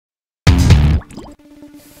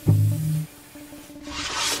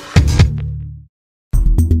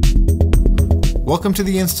Welcome to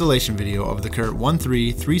the installation video of the CURT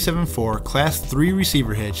 13374 Class 3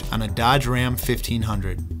 receiver hitch on a Dodge Ram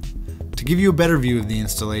 1500. To give you a better view of the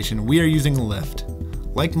installation, we are using a lift.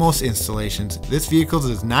 Like most installations, this vehicle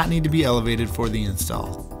does not need to be elevated for the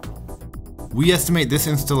install. We estimate this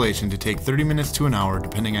installation to take 30 minutes to an hour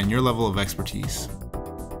depending on your level of expertise.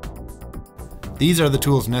 These are the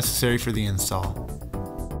tools necessary for the install.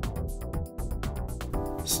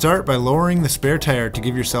 Start by lowering the spare tire to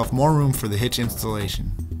give yourself more room for the hitch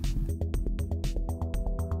installation.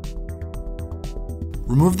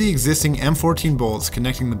 Remove the existing M14 bolts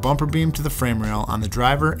connecting the bumper beam to the frame rail on the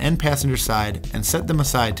driver and passenger side and set them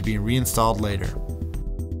aside to be reinstalled later.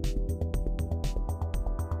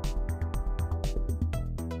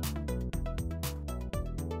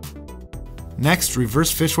 Next,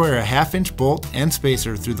 reverse fishwire a 1/2 inch bolt and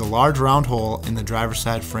spacer through the large round hole in the driver's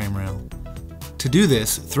side frame rail. To do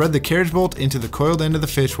this, thread the carriage bolt into the coiled end of the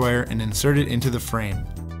fishwire and insert it into the frame.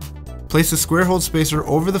 Place the square hole spacer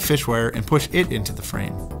over the fishwire and push it into the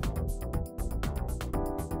frame.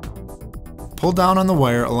 Pull down on the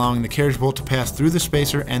wire, allowing the carriage bolt to pass through the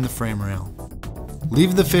spacer and the frame rail.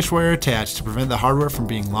 Leave the fishwire attached to prevent the hardware from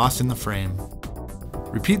being lost in the frame.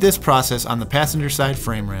 Repeat this process on the passenger side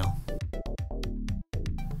frame rail.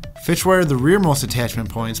 Fishwire the rearmost attachment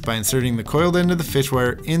points by inserting the coiled end of the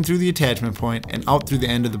fishwire in through the attachment point and out through the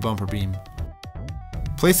end of the bumper beam.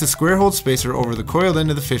 Place the square hole spacer over the coiled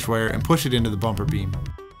end of the fishwire and push it into the bumper beam.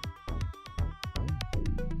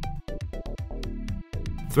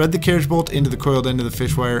 Thread the carriage bolt into the coiled end of the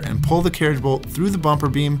fishwire and pull the carriage bolt through the bumper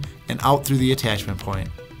beam and out through the attachment point.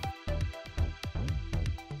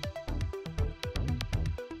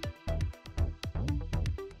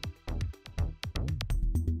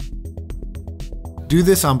 Do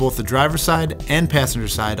this on both the driver's side and passenger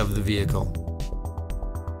side of the vehicle.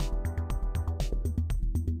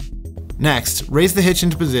 Next, raise the hitch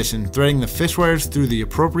into position, threading the fish wires through the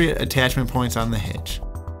appropriate attachment points on the hitch.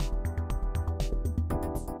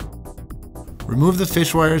 Remove the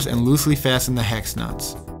fish wires and loosely fasten the hex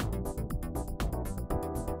nuts.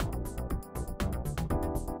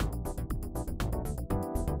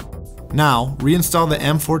 Now, reinstall the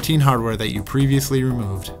M14 hardware that you previously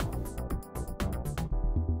removed.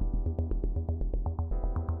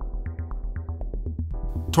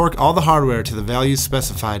 Torque all the hardware to the values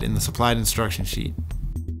specified in the supplied instruction sheet.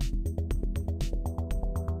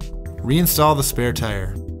 Reinstall the spare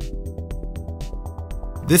tire.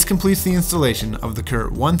 This completes the installation of the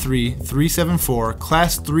CURT 13374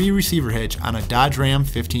 Class 3 receiver hitch on a Dodge Ram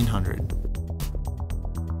 1500.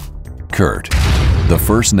 CURT, the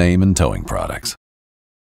first name in towing products.